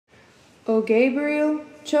O Gabriel,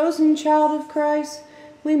 chosen child of Christ,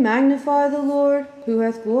 we magnify the Lord, who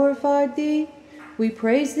hath glorified thee. We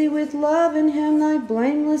praise thee with love in him thy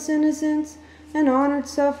blameless innocence and honored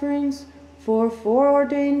sufferings, for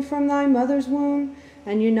foreordained from thy mother's womb,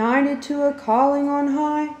 and united to a calling on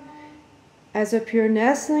high, as a pure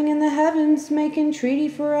nestling in the heavens, make entreaty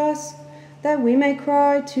for us, that we may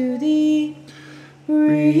cry to thee.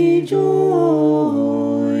 Rejoice,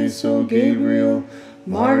 O Gabriel,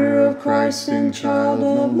 martyr of Christ and child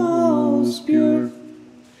of most pure.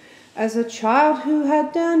 As a child who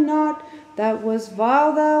had done naught that was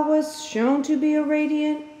vile, thou wast shown to be a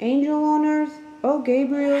radiant angel on earth, O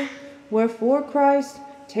Gabriel, wherefore Christ,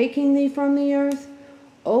 taking thee from the earth,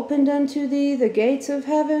 opened unto thee the gates of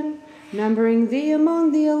heaven, numbering thee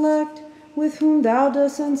among the elect, with whom thou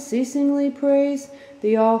dost unceasingly praise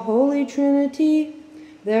the all-holy Trinity.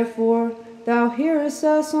 Therefore thou hearest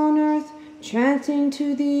us on earth, chanting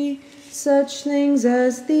to thee such things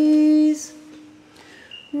as these.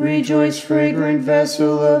 Rejoice, fragrant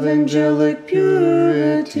vessel of angelic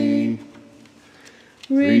purity.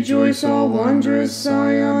 Rejoice, all wondrous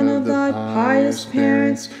scion of thy pious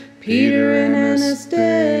parents, Peter and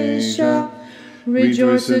Anastasia.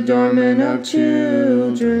 Rejoice, adornment of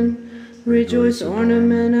children. Rejoice,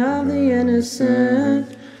 ornament of the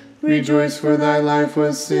innocent. Rejoice, for thy life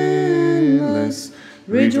was sinless.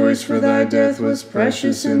 Rejoice, for thy death was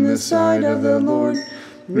precious in the sight of the Lord.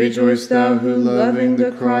 Rejoice, thou who, loving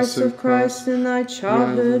the cross of Christ in thy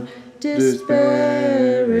childhood, didst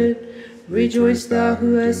bear it. Rejoice, thou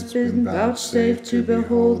who hast been vouchsafed to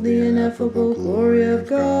behold the ineffable glory of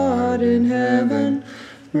God in heaven.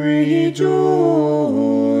 Rejoice,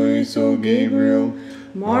 O Gabriel,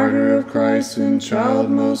 martyr of Christ and child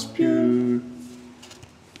most pure.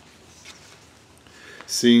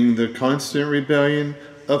 Seeing the constant rebellion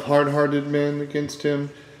of hard-hearted men against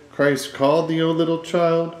him, Christ called thee, O little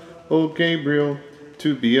child, O Gabriel,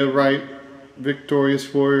 to be a right,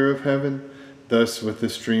 victorious warrior of heaven. Thus, with the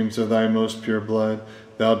streams of thy most pure blood,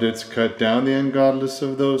 thou didst cut down the ungodless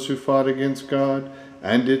of those who fought against God,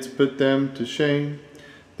 and didst put them to shame,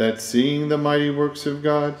 that seeing the mighty works of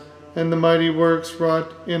God, and the mighty works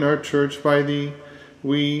wrought in our church by thee,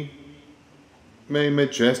 we may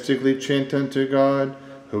majestically chant unto God,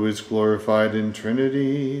 who is glorified in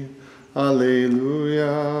Trinity.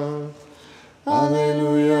 Alleluia.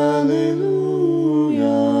 Alleluia, alleluia,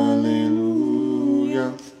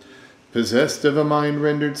 alleluia. Possessed of a mind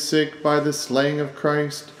rendered sick by the slaying of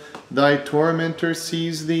Christ, thy tormentor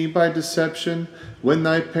seized thee by deception when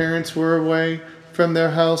thy parents were away from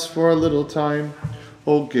their house for a little time,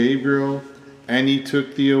 O Gabriel, and he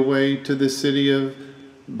took thee away to the city of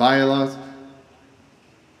Bialotsk,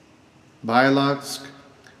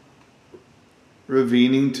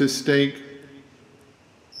 ravening to stake,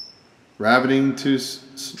 ravening to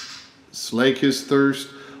slake his thirst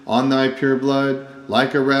on thy pure blood,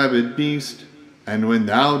 like a rabid beast. And when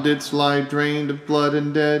thou didst lie drained of blood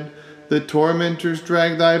and dead, the tormentors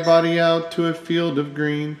dragged thy body out to a field of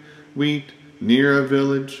green wheat near a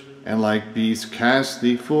village, and like beasts cast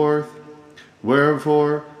thee forth.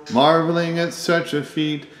 Wherefore, marveling at such a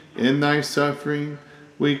feat in thy suffering,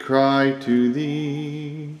 we cry to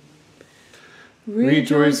thee.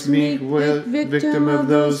 Rejoice, meek victim of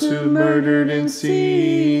those who murdered in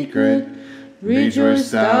secret. Rejoice,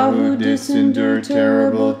 thou who didst endure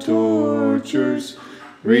terrible tortures.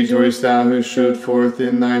 Rejoice, thou who showed forth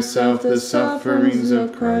in thyself the sufferings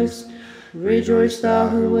of Christ. Rejoice, thou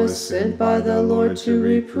who wast sent by the Lord to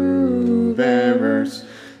reprove errors.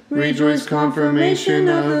 Rejoice, confirmation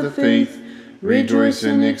of the faith. Rejoice,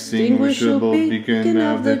 inextinguishable beacon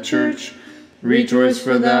of the church. Rejoice,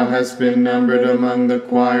 for thou hast been numbered among the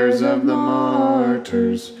choirs of the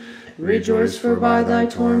martyrs. Rejoice, for by thy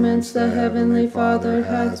torments the heavenly Father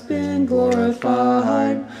hath been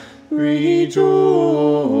glorified. Rejoice,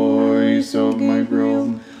 O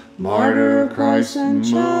Gabriel, martyr of Christ and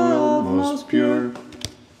child most pure.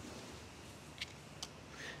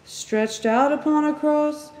 Stretched out upon a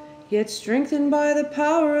cross, yet strengthened by the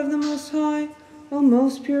power of the Most High, O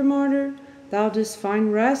most pure martyr, thou didst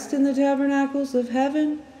find rest in the tabernacles of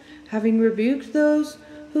heaven, having rebuked those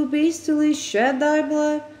who beastily shed thy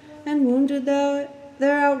blood, and wounded thou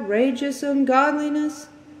their outrageous ungodliness.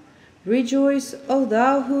 Rejoice, O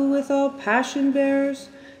thou who with all passion bearers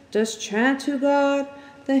dost chant to God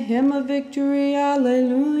the hymn of victory.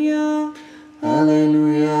 Alleluia.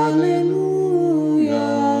 Alleluia, alleluia,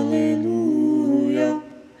 alleluia.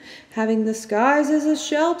 Having the skies as a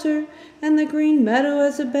shelter, and the green meadow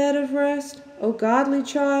as a bed of rest, O godly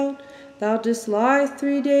child, thou didst lie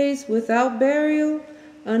 3 days without burial,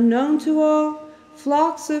 unknown to all,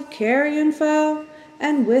 flocks of carrion fowl,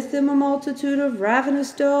 and with them a multitude of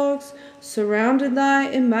ravenous dogs, surrounded thy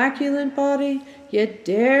immaculate body, yet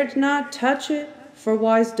dared not touch it. For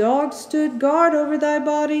wise dogs stood guard over thy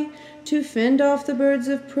body, to fend off the birds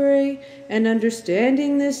of prey, and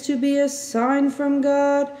understanding this to be a sign from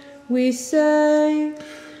God, we say,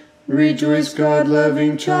 Rejoice,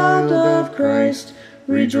 God-loving child of Christ.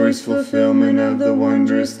 Rejoice, fulfillment of the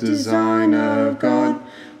wondrous design of God.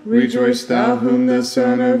 Rejoice, thou whom the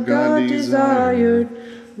Son of God desired.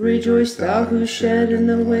 Rejoice, thou who shed in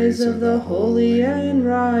the ways of the holy and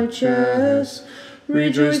righteous.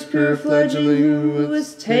 Rejoice, pure fledgling who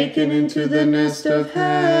was taken into the nest of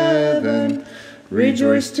heaven.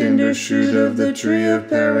 Rejoice, tender shoot of the tree of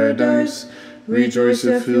paradise. Rejoice,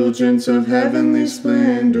 effulgence of heavenly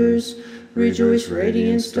splendors. Rejoice,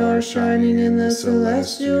 radiant star shining in the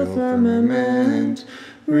celestial firmament.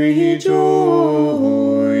 Rejoice,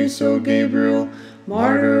 O Gabriel,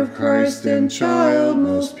 martyr of Christ and child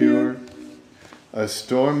most pure. A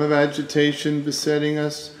storm of agitation besetting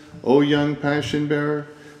us, O young passion-bearer,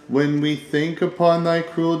 when we think upon thy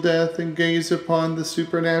cruel death and gaze upon the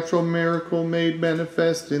supernatural miracle made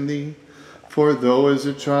manifest in thee. For though as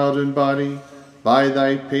a child in body, by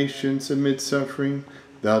thy patience amid suffering,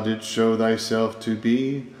 thou didst show thyself to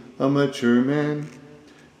be a mature man.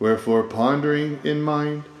 Wherefore, pondering in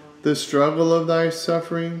mind the struggle of thy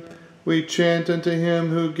suffering, we chant unto him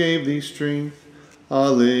who gave thee strength.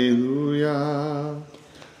 Alleluia.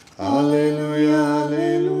 Alleluia,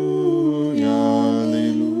 alleluia,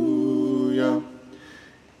 alleluia.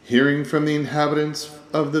 Hearing from the inhabitants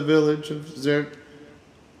of the village of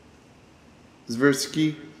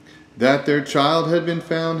Zversky that their child had been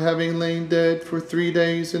found having lain dead for 3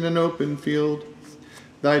 days in an open field,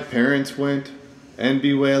 thy parents went, and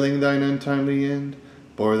bewailing thine untimely end,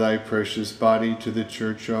 bore thy precious body to the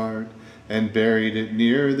churchyard, and buried it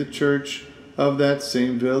near the church of that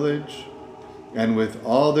same village. And with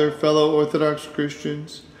all their fellow Orthodox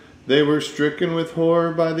Christians, they were stricken with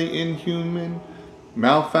horror by the inhuman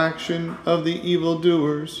malfaction of the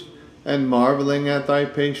evildoers, and marveling at thy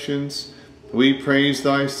patience, we praise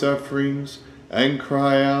thy sufferings, and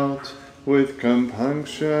cry out with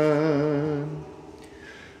compunction.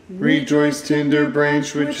 Rejoice, tender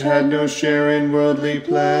branch, which had no share in worldly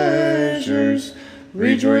pleasures.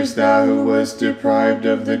 Rejoice, thou who wast deprived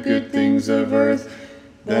of the good things of earth,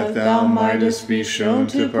 that thou mightest be shown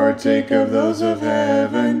to partake of those of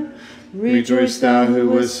heaven. Rejoice, thou who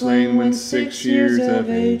wast slain when 6 years of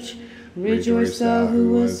age. Rejoice, thou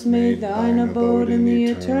who wast made thine abode in the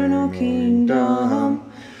eternal kingdom.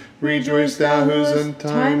 Rejoice, thou whose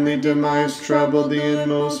untimely demise troubled the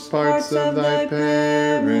inmost parts of thy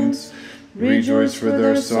parents. Rejoice, for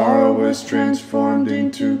their sorrow was transformed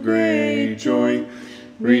into great joy.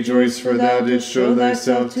 Rejoice, for thou didst show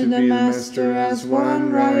thyself to the Master as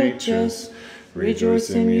one righteous.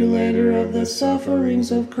 Rejoice, emulator of the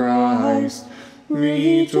sufferings of Christ.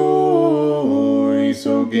 Rejoice,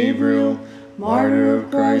 O Gabriel, martyr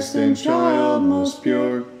of Christ and child most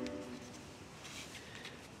pure.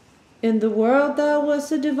 In the world thou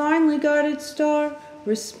wast a divinely guided star,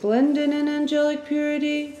 resplendent in angelic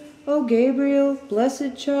purity, O Gabriel,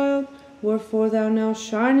 blessed child, wherefore thou now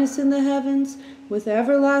shinest in the heavens with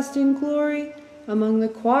everlasting glory, among the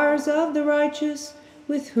choirs of the righteous,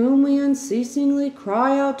 with whom we unceasingly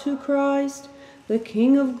cry out to Christ, the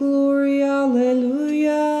King of glory.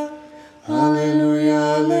 Alleluia.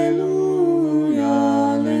 Alleluia, alleluia,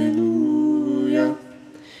 alleluia.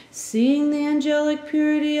 Seeing the angelic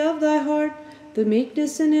purity of thy heart, the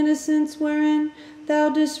meekness and innocence wherein thou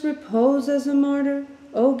didst repose as a martyr,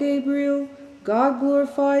 O Gabriel, God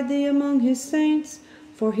glorified thee among his saints,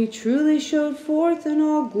 for he truly showed forth an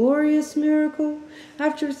all-glorious miracle.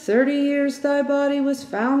 After 30 years thy body was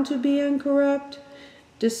found to be incorrupt,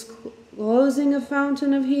 disclosing a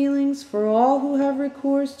fountain of healings for all who have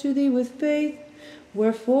recourse to thee with faith.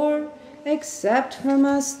 Wherefore, accept from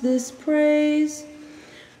us this praise.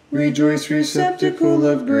 Rejoice, receptacle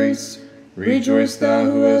of grace. Rejoice, thou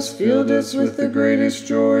who hast filled us with the greatest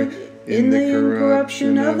joy in the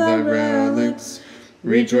incorruption of thy relics.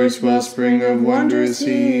 Rejoice, wellspring of wondrous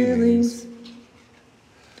healings.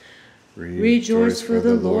 Rejoice, for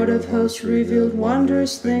the Lord of hosts revealed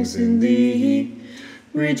wondrous things in thee.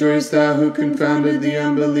 Rejoice, thou who confounded the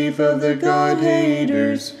unbelief of the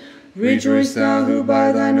God-haters. Rejoice, thou who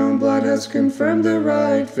by thine own blood hast confirmed the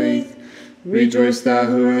right faith. Rejoice, thou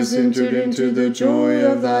who hast entered into the joy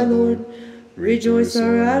of thy Lord. Rejoice,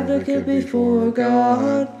 our advocate before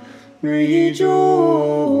God. Rejoice,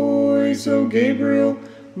 O Gabriel,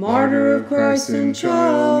 martyr of Christ and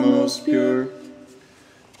child most pure.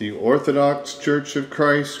 The Orthodox Church of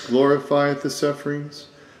Christ glorifieth the sufferings,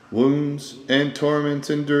 wounds, and torments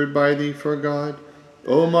endured by thee for God,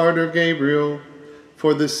 O Martyr Gabriel,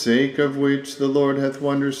 for the sake of which the Lord hath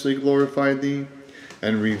wondrously glorified thee,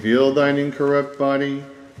 and revealed thine incorrupt body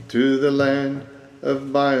to the land of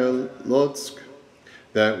Bialotsk,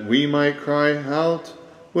 that we might cry out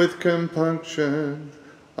with compunction,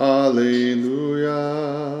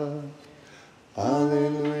 Alleluia.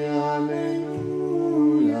 Alleluia,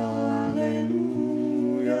 alleluia,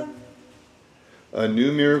 alleluia. A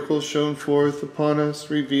new miracle shone forth upon us,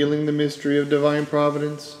 revealing the mystery of divine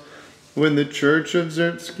providence. When the church of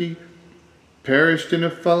Zertsky perished in a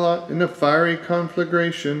fiery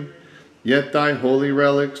conflagration, yet thy holy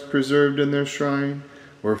relics, preserved in their shrine,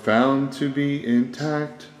 were found to be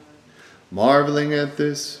intact. Marveling at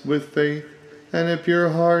this with faith and a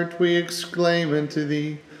pure heart, we exclaim unto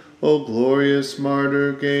thee, O glorious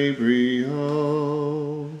Martyr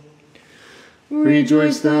Gabriel.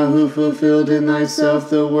 Rejoice, thou who fulfilled in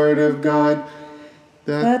thyself the word of God,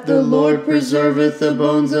 that the Lord preserveth the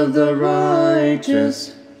bones of the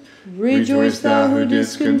righteous. Rejoice, thou who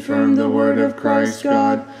didst confirm the word of Christ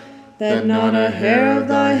God, that not a hair of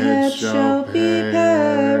thy head shall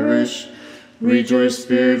perish. Rejoice,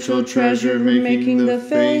 spiritual treasure, making the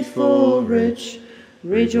faithful rich.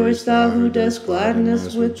 Rejoice, thou who dost gladden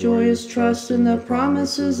us with joyous trust in the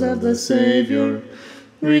promises of the Savior.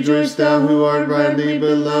 Rejoice, thou who art rightly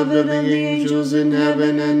beloved of the angels in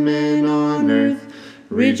heaven and men on earth.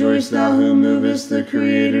 Rejoice, thou who movest the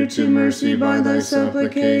Creator to mercy by thy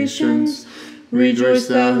supplications. Rejoice,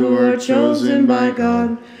 thou who art chosen by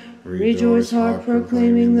God. Rejoice, heart,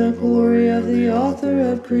 proclaiming the glory of the author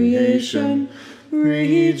of creation.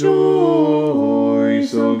 Rejoice,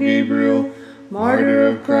 O Gabriel, Martyr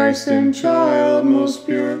of Christ and child most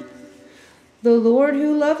pure. The Lord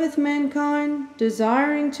who loveth mankind,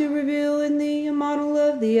 desiring to reveal in thee a model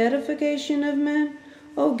of the edification of men,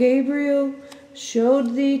 O Gabriel,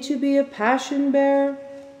 showed thee to be a passion-bearer,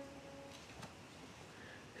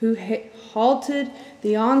 who halted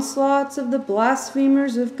the onslaughts of the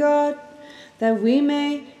blasphemers of God, that we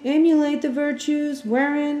may emulate the virtues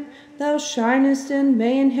wherein thou shinest, and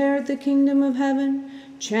may inherit the kingdom of heaven,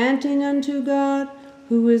 chanting unto God,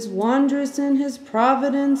 who is wondrous in his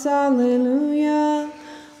providence. Alleluia.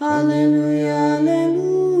 Alleluia,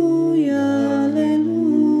 alleluia,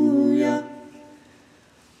 alleluia.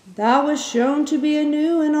 Thou wast shown to be a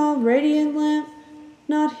new and all radiant lamp,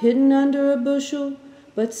 not hidden under a bushel,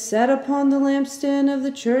 but set upon the lampstand of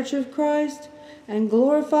the Church of Christ, and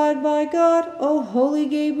glorified by God, O holy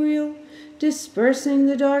Gabriel, dispersing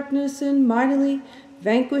the darkness and mightily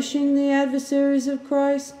vanquishing the adversaries of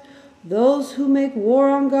Christ, those who make war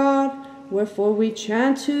on God. Wherefore we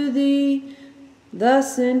chant to thee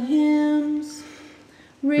thus in hymns.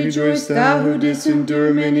 Rejoice, thou who didst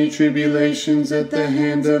endure many tribulations at the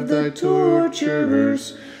hands of thy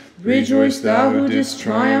torturers. Rejoice, thou who didst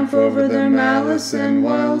triumph over their malice and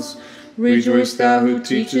wiles. Rejoice, thou who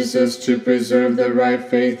teachest us to preserve the right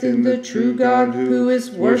faith in the true God, who is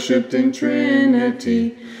worshipped in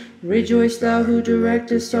Trinity. Rejoice, thou who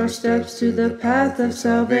directest our steps to the path of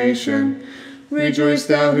salvation. Rejoice,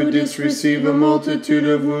 thou who didst receive a multitude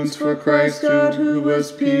of wounds for Christ God, who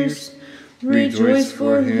was pierced. Rejoice,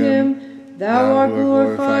 for him thou art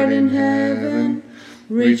glorified in heaven.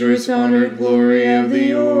 Rejoice, honored glory of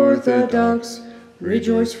the Orthodox.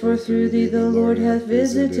 Rejoice, for through thee the Lord hath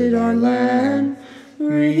visited our land.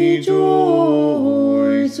 Rejoice,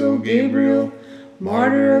 O Gabriel,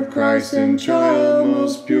 Martyr of Christ and child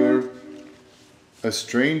most pure. A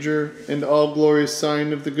stranger and all-glorious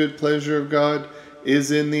sign of the good pleasure of God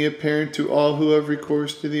is in thee apparent to all who have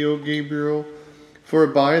recourse to thee, O Gabriel. For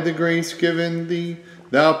by the grace given thee,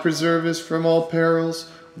 thou preservest from all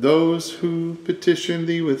perils those who petition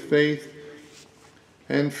thee with faith,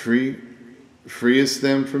 and freest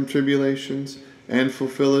them from tribulations, and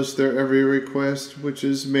fulfillest their every request which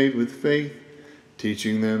is made with faith,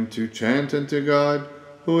 teaching them to chant unto God,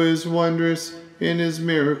 who is wondrous in his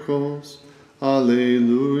miracles.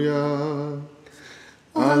 Alleluia.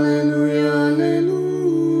 Alleluia,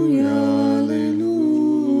 alleluia,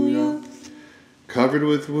 alleluia. Covered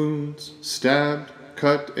with wounds, stabbed,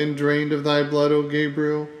 cut, and drained of thy blood, O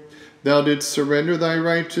Gabriel, thou didst surrender thy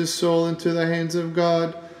righteous soul into the hands of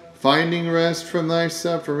God, finding rest from thy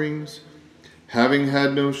sufferings, having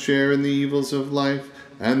had no share in the evils of life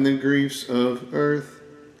and the griefs of earth,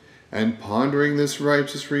 and pondering this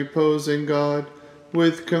righteous repose in God,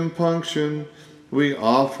 with compunction we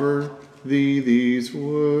offer thee these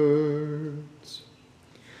words.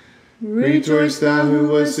 Rejoice, thou who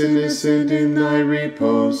wast innocent in thy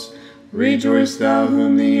repose. Rejoice, thou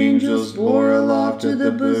whom the angels bore aloft to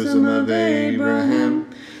the bosom of Abraham.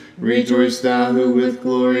 Rejoice, thou who with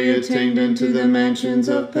glory attained unto the mansions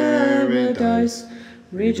of paradise.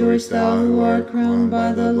 Rejoice, thou who art crowned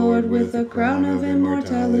by the Lord with a crown of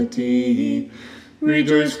immortality.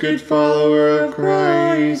 Rejoice, good follower of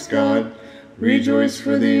Christ God. Rejoice,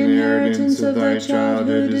 for the inheritance of thy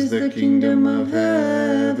childhood is the kingdom of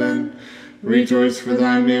heaven. Rejoice, for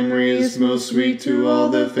thy memory is most sweet to all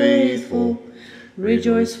the faithful.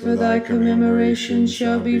 Rejoice, for thy commemoration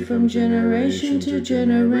shall be from generation to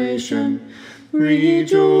generation.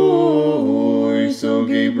 Rejoice, O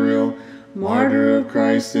Gabriel, martyr of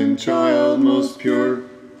Christ and child most pure.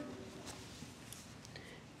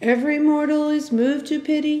 Every mortal is moved to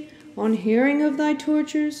pity on hearing of thy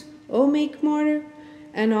tortures, O meek martyr,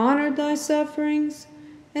 and honored thy sufferings.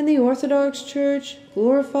 And the Orthodox Church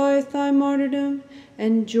glorifieth thy martyrdom,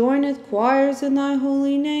 and joineth choirs in thy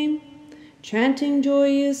holy name, chanting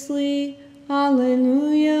joyously,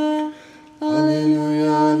 Alleluia,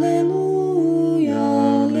 Alleluia, Alleluia,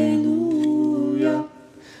 Alleluia.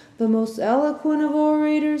 The most eloquent of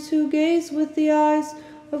orators, who gaze with the eyes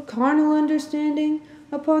of carnal understanding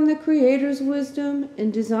upon the Creator's wisdom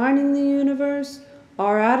in designing the universe,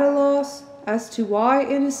 are at a loss as to why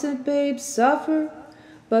innocent babes suffer.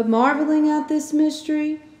 But marveling at this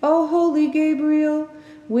mystery, O holy Gabriel,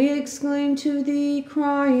 we exclaim to thee,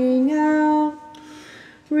 crying out,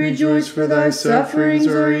 Rejoice, for thy sufferings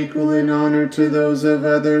are equal in honor to those of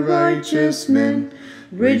other righteous men.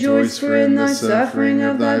 Rejoice, for in thy suffering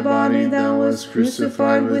of thy body thou wast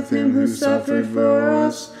crucified with him who suffered for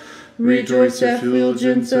us. Rejoice,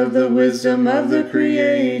 effulgence of the wisdom of the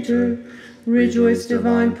Creator. Rejoice,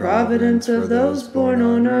 divine providence of those born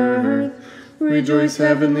on earth. Rejoice,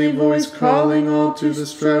 heavenly voice calling all to the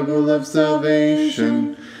struggle of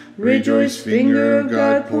salvation. Rejoice, finger of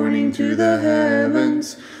God pointing to the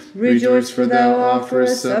heavens. Rejoice, for thou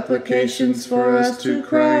offerest supplications for us to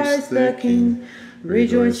Christ the King.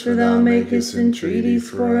 Rejoice, for thou makest entreaties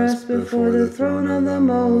for us before the throne of the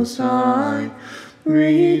Most High.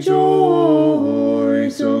 Rejoice,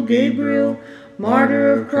 O Gabriel,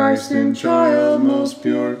 martyr of Christ and child most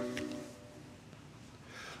pure.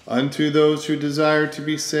 Unto those who desire to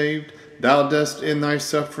be saved, thou dost in thy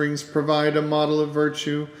sufferings provide a model of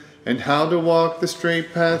virtue, and how to walk the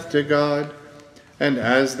straight path to God. And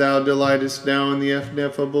as thou delightest now in the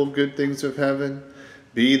ineffable good things of heaven,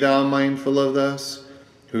 be thou mindful of us,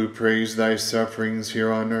 who praise thy sufferings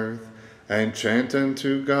here on earth, and chant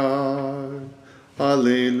unto God.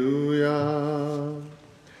 Alleluia.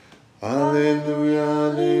 Alleluia,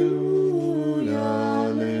 alleluia,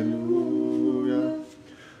 alleluia.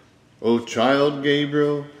 O child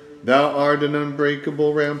Gabriel, thou art an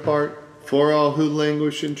unbreakable rampart for all who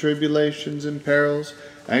languish in tribulations and perils,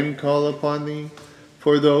 and call upon thee,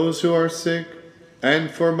 for those who are sick, and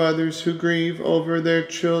for mothers who grieve over their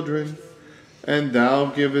children. And thou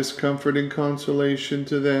givest comfort and consolation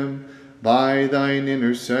to them by thine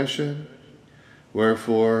intercession.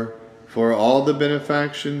 Wherefore, for all the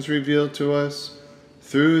benefactions revealed to us,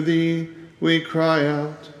 through thee we cry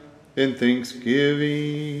out in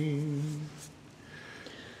thanksgiving.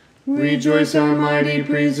 Rejoice, our mighty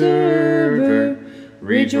preserver.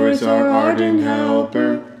 Rejoice, our ardent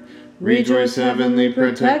helper. Rejoice, heavenly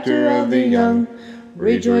protector of the young.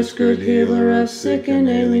 Rejoice, good healer of sick and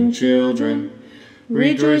ailing children.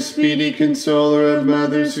 Rejoice, speedy consoler of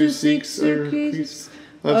mothers who seek surcease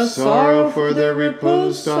of sorrow for their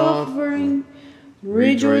reposed offering.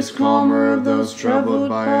 Rejoice, calmer of those troubled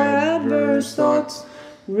by adverse thoughts.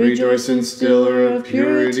 Rejoice, instiller of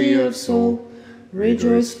purity of soul.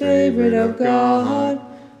 Rejoice, favorite of God.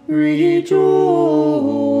 Rejoice,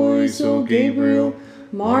 O Gabriel,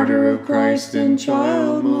 martyr of Christ and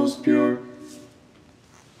child most pure.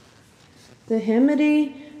 The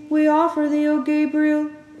hymnody we offer thee, O Gabriel,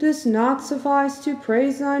 does not suffice to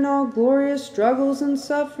praise thine all-glorious struggles and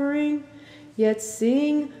suffering. Yet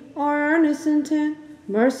seeing our earnest intent,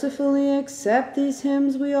 mercifully accept these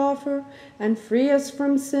hymns we offer, and free us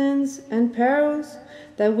from sins and perils,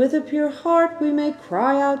 that with a pure heart we may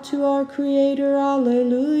cry out to our Creator,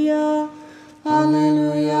 Alleluia,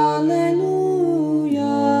 Alleluia, Alleluia,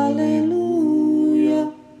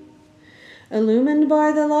 Alleluia. Illumined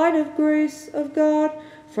by the light of grace of God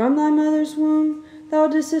from thy mother's womb, thou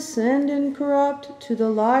didst ascend incorrupt to the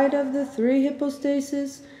light of the three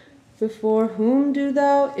hypostases, before whom do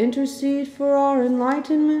thou intercede for our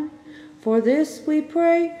enlightenment. For this we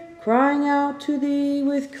pray, crying out to thee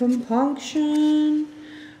with compunction.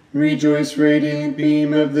 Rejoice, radiant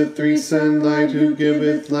beam of the three sunlight, who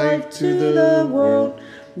giveth light to the world.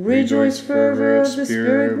 Rejoice, fervor of the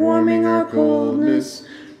Spirit warming our coldness.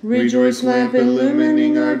 Rejoice, lamp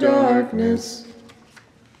illumining our darkness.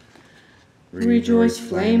 Rejoice,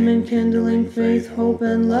 flame enkindling faith, hope,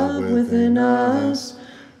 and love within us.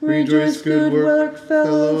 Rejoice, good work,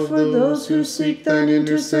 fellow, for those who seek thine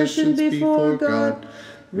intercession before God.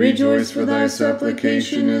 Rejoice, for thy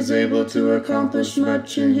supplication is able to accomplish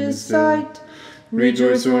much in his sight.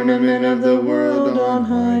 Rejoice, ornament of the world on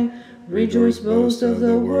high. Rejoice, boast of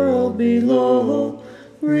the world below.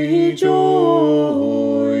 Rejoice,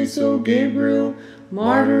 O Gabriel,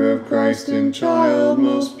 martyr of Christ and child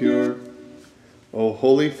most pure. O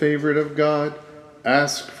holy favorite of God,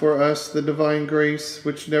 ask for us the divine grace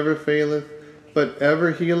which never faileth, but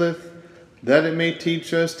ever healeth, that it may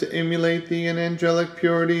teach us to emulate thee in angelic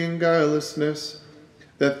purity and guilelessness,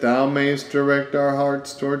 that thou mayest direct our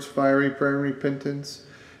hearts towards fiery prayer and repentance,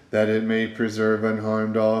 that it may preserve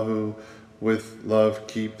unharmed all who with love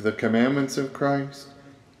keep the commandments of Christ,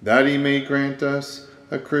 that he may grant us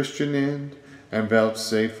a Christian end, and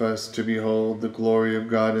vouchsafe us to behold the glory of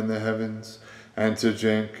God in the heavens, and to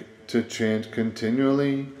chant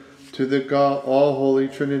continually to the God, all-holy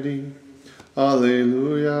Trinity.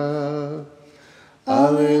 Alleluia.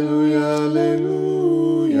 Alleluia,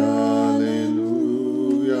 alleluia,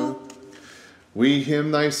 alleluia. We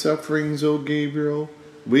hymn thy sufferings, O Gabriel.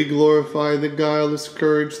 We glorify the guileless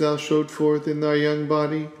courage thou showed forth in thy young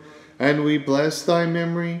body, and we bless thy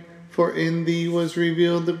memory, for in thee was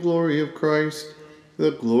revealed the glory of Christ,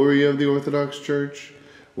 the glory of the Orthodox Church.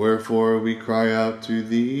 Wherefore we cry out to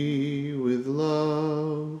thee with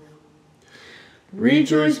love.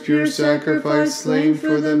 Rejoice, pure sacrifice slain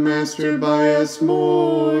for the Master by us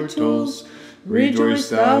mortals. Rejoice,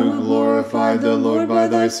 thou who glorified the Lord by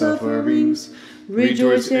thy sufferings.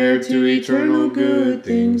 Rejoice, heir to eternal good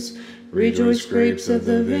things. Rejoice, grapes of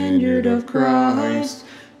the vineyard of Christ.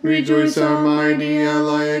 Rejoice, our mighty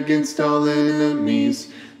ally against all enemies.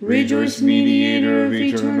 Rejoice, mediator of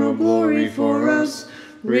eternal glory for us.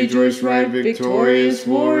 Rejoice, right victorious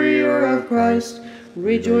warrior of Christ.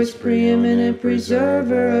 Rejoice, preeminent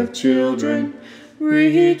preserver of children.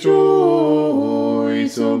 Rejoice,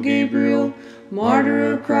 O Gabriel,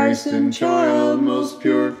 martyr of Christ and child most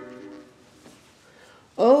pure.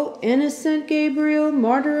 O innocent Gabriel,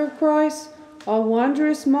 martyr of Christ, a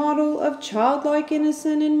wondrous model of childlike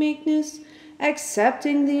innocence and meekness,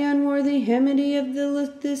 accepting the unworthy hymnody of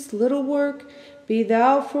this little work, be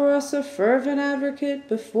thou for us a fervent advocate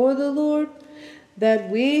before the Lord, that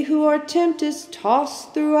we who are tempted,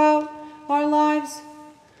 tossed throughout our lives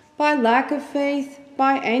by lack of faith,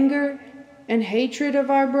 by anger and hatred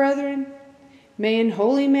of our brethren, may in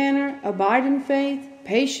holy manner abide in faith,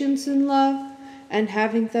 patience, and love, and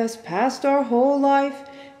having thus passed our whole life,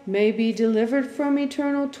 may be delivered from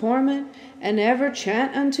eternal torment, and ever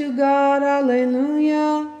chant unto God,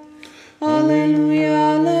 Alleluia.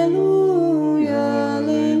 Alleluia, alleluia,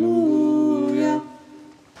 alleluia.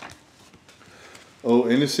 O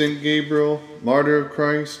innocent Gabriel, martyr of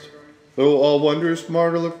Christ, O all wondrous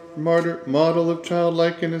model of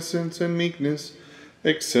childlike innocence and meekness,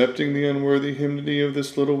 accepting the unworthy hymnody of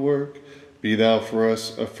this little work, be thou for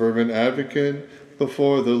us a fervent advocate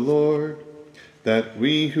before the Lord, that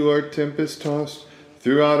we who are tempest-tossed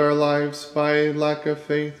throughout our lives by lack of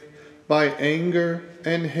faith, by anger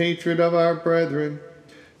and hatred of our brethren,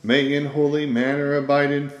 may in holy manner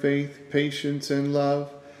abide in faith, patience, and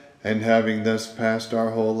love, and having thus passed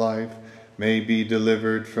our whole life, may be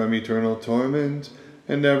delivered from eternal torment,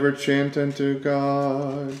 and ever chant unto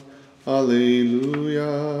God,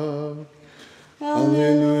 Alleluia.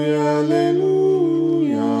 Alleluia,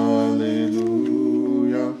 alleluia,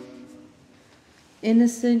 alleluia.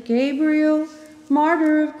 Innocent Gabriel,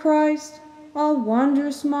 martyr of Christ, a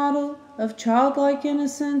wondrous model of childlike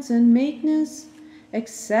innocence and meekness,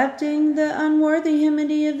 accepting the unworthy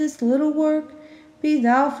hymnody of this little work, be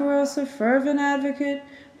thou for us a fervent advocate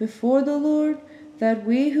before the Lord, that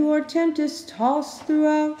we who are tempted, tossed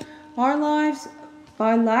throughout our lives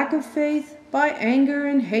by lack of faith, by anger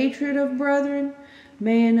and hatred of brethren,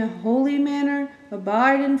 may in a holy manner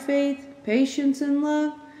abide in faith, patience, and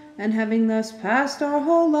love, and having thus passed our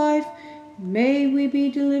whole life, may we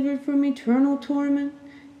be delivered from eternal torment,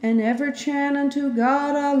 and ever chant unto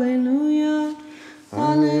God, Alleluia.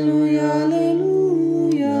 Alleluia,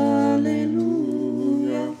 alleluia,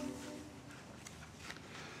 alleluia.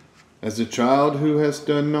 As a child who hast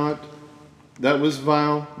done naught that was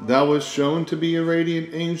vile, thou wast shown to be a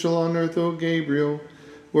radiant angel on earth, O Gabriel.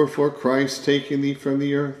 Wherefore Christ, taking thee from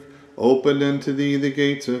the earth, opened unto thee the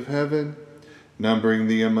gates of heaven, numbering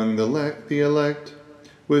thee among the elect,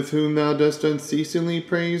 with whom thou dost unceasingly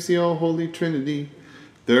praise the all-holy Trinity,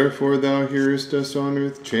 Therefore thou hearest us on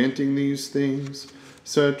earth chanting these things,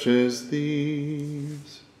 such as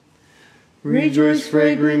these. Rejoice,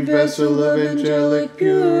 fragrant vessel of angelic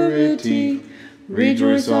purity.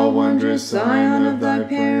 Rejoice, all wondrous Zion of thy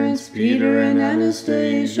parents, Peter and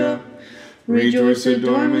Anastasia. Rejoice,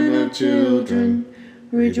 adornment of children.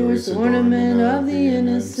 Rejoice, ornament of the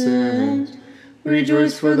innocent.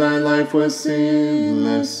 Rejoice, for thy life was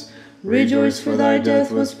sinless. Rejoice, for thy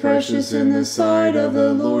death was precious in the sight of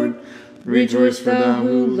the Lord. Rejoice, for thou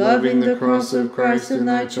who, loving the cross of Christ in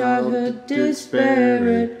thy childhood, didst bear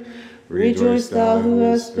it. Rejoice, thou who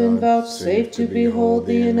hast been vouchsafed to behold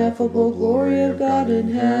the ineffable glory of God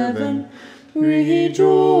in heaven. Rejoice,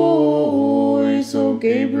 O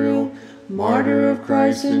Gabriel, martyr of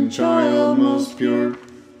Christ and child most pure.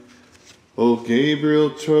 O Gabriel,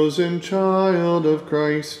 chosen child of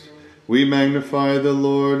Christ, we magnify the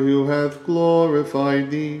Lord who hath glorified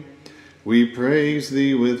thee. We praise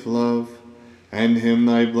thee with love, and hymn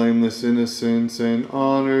thy blameless innocence and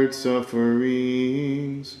honored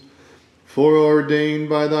sufferings. Foreordained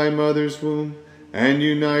by thy mother's womb, and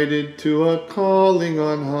united to a calling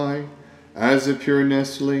on high, as a pure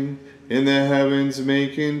nestling in the heavens,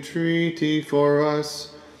 make entreaty for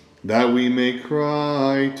us, that we may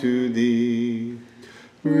cry to thee.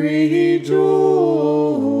 Rejoice,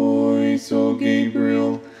 O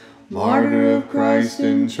Gabriel, martyr of Christ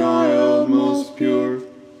and child most pure.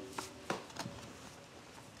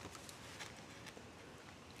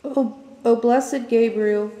 O blessed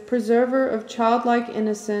Gabriel, preserver of childlike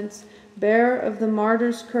innocence, bearer of the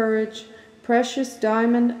martyr's courage, precious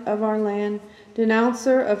diamond of our land,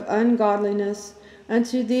 denouncer of ungodliness,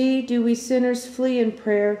 unto thee do we sinners flee in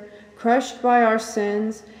prayer, crushed by our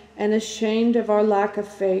sins and ashamed of our lack of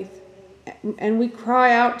faith. And we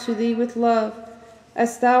cry out to thee with love.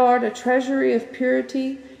 As thou art a treasury of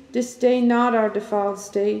purity, disdain not our defiled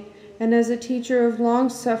state, and as a teacher of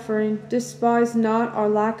long-suffering, despise not our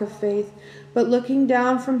lack of faith, but looking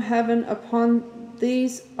down from heaven upon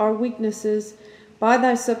these our weaknesses, by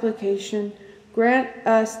thy supplication, grant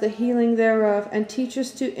us the healing thereof, and teach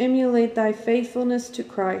us to emulate thy faithfulness to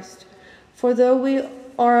Christ. For though we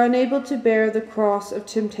are unable to bear the cross of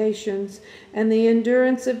temptations and the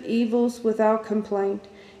endurance of evils without complaint,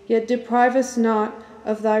 yet deprive us not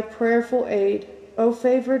of thy prayerful aid, O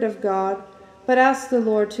favored of God, but ask the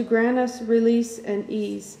Lord to grant us release and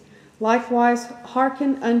ease. Likewise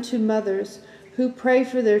hearken unto mothers who pray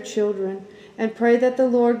for their children, and pray that the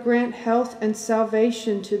Lord grant health and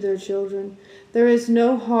salvation to their children. There is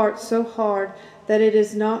no heart so hard that it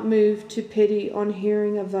is not moved to pity on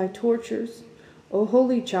hearing of thy tortures, O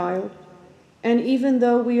holy child. And even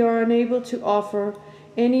though we are unable to offer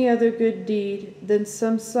any other good deed than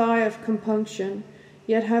some sigh of compunction,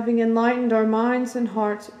 yet having enlightened our minds and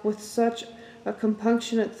hearts with such a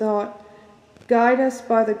compunctionate thought, guide us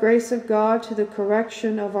by the grace of God to the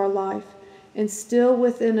correction of our life, instill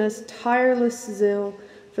within us tireless zeal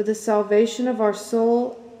for the salvation of our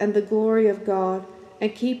soul and the glory of God,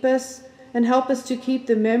 and help us to keep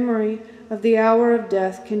the memory of the hour of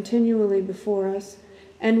death continually before us.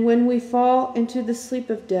 And when we fall into the sleep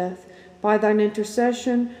of death, by thine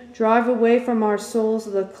intercession, drive away from our souls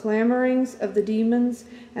the clamorings of the demons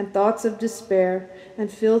and thoughts of despair, and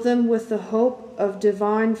fill them with the hope of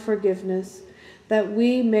divine forgiveness, that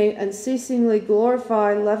we may unceasingly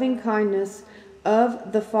glorify loving kindness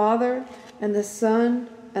of the Father and the Son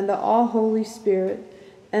and the all-Holy Spirit,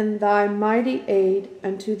 and thy mighty aid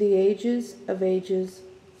unto the ages of ages.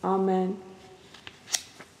 Amen.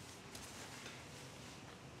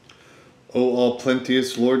 O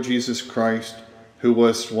all-plenteous Lord Jesus Christ, who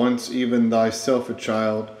wast once even thyself a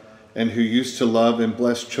child, and who used to love and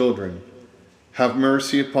bless children, have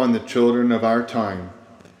mercy upon the children of our time,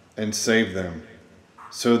 and save them,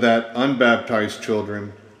 so that unbaptized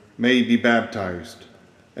children may be baptized,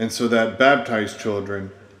 and so that baptized children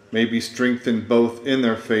may be strengthened both in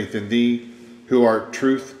their faith in thee, who art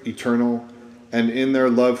truth eternal, and in their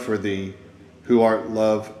love for thee, who art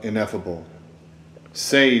love ineffable.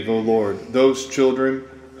 Save, O Lord, those children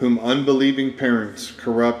whom unbelieving parents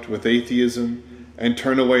corrupt with atheism and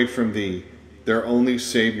turn away from thee, their only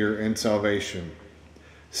Savior and salvation.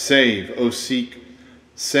 Save, O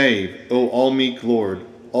all-meek Lord,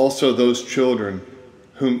 also those children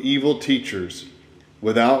whom evil teachers,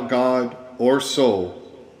 without God or soul,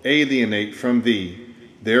 alienate from thee,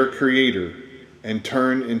 their Creator, and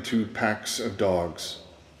turn into packs of dogs.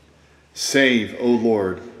 Save, O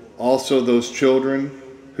Lord, also those children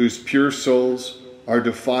whose pure souls are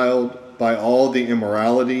defiled by all the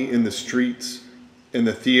immorality in the streets, in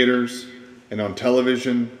the theaters, and on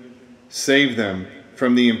television. Save them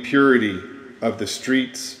from the impurity of the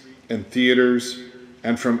streets and theaters,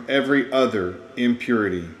 and from every other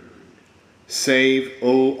impurity. Save,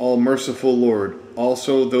 O all-merciful Lord,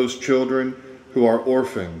 also those children who are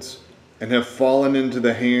orphans and have fallen into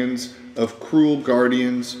the hands of cruel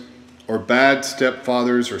guardians or bad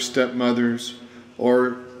stepfathers or stepmothers,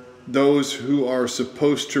 or those who are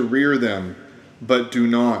supposed to rear them but do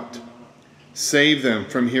not. Save them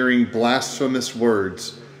from hearing blasphemous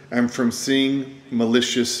words and from seeing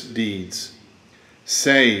malicious deeds.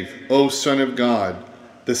 Save, O Son of God,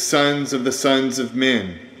 the sons of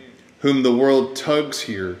men, whom the world tugs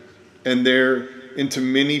here and there into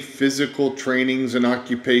many physical trainings and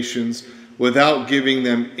occupations without giving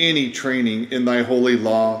them any training in thy holy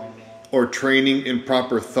law or training in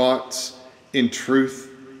proper thoughts, in truth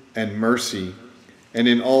and mercy, and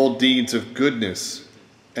in all deeds of goodness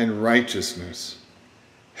and righteousness.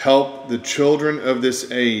 Help the children of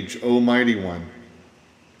this age, O Mighty One,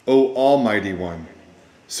 O Almighty One,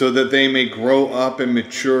 so that they may grow up and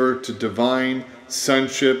mature to divine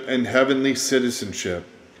sonship and heavenly citizenship,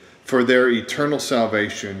 for their eternal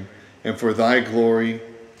salvation and for thy glory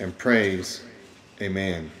and praise.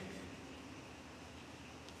 Amen.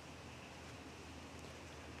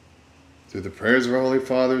 Through the prayers of our Holy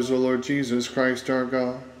Fathers, O Lord Jesus Christ our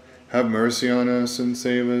God, have mercy on us and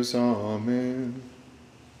save us. Amen.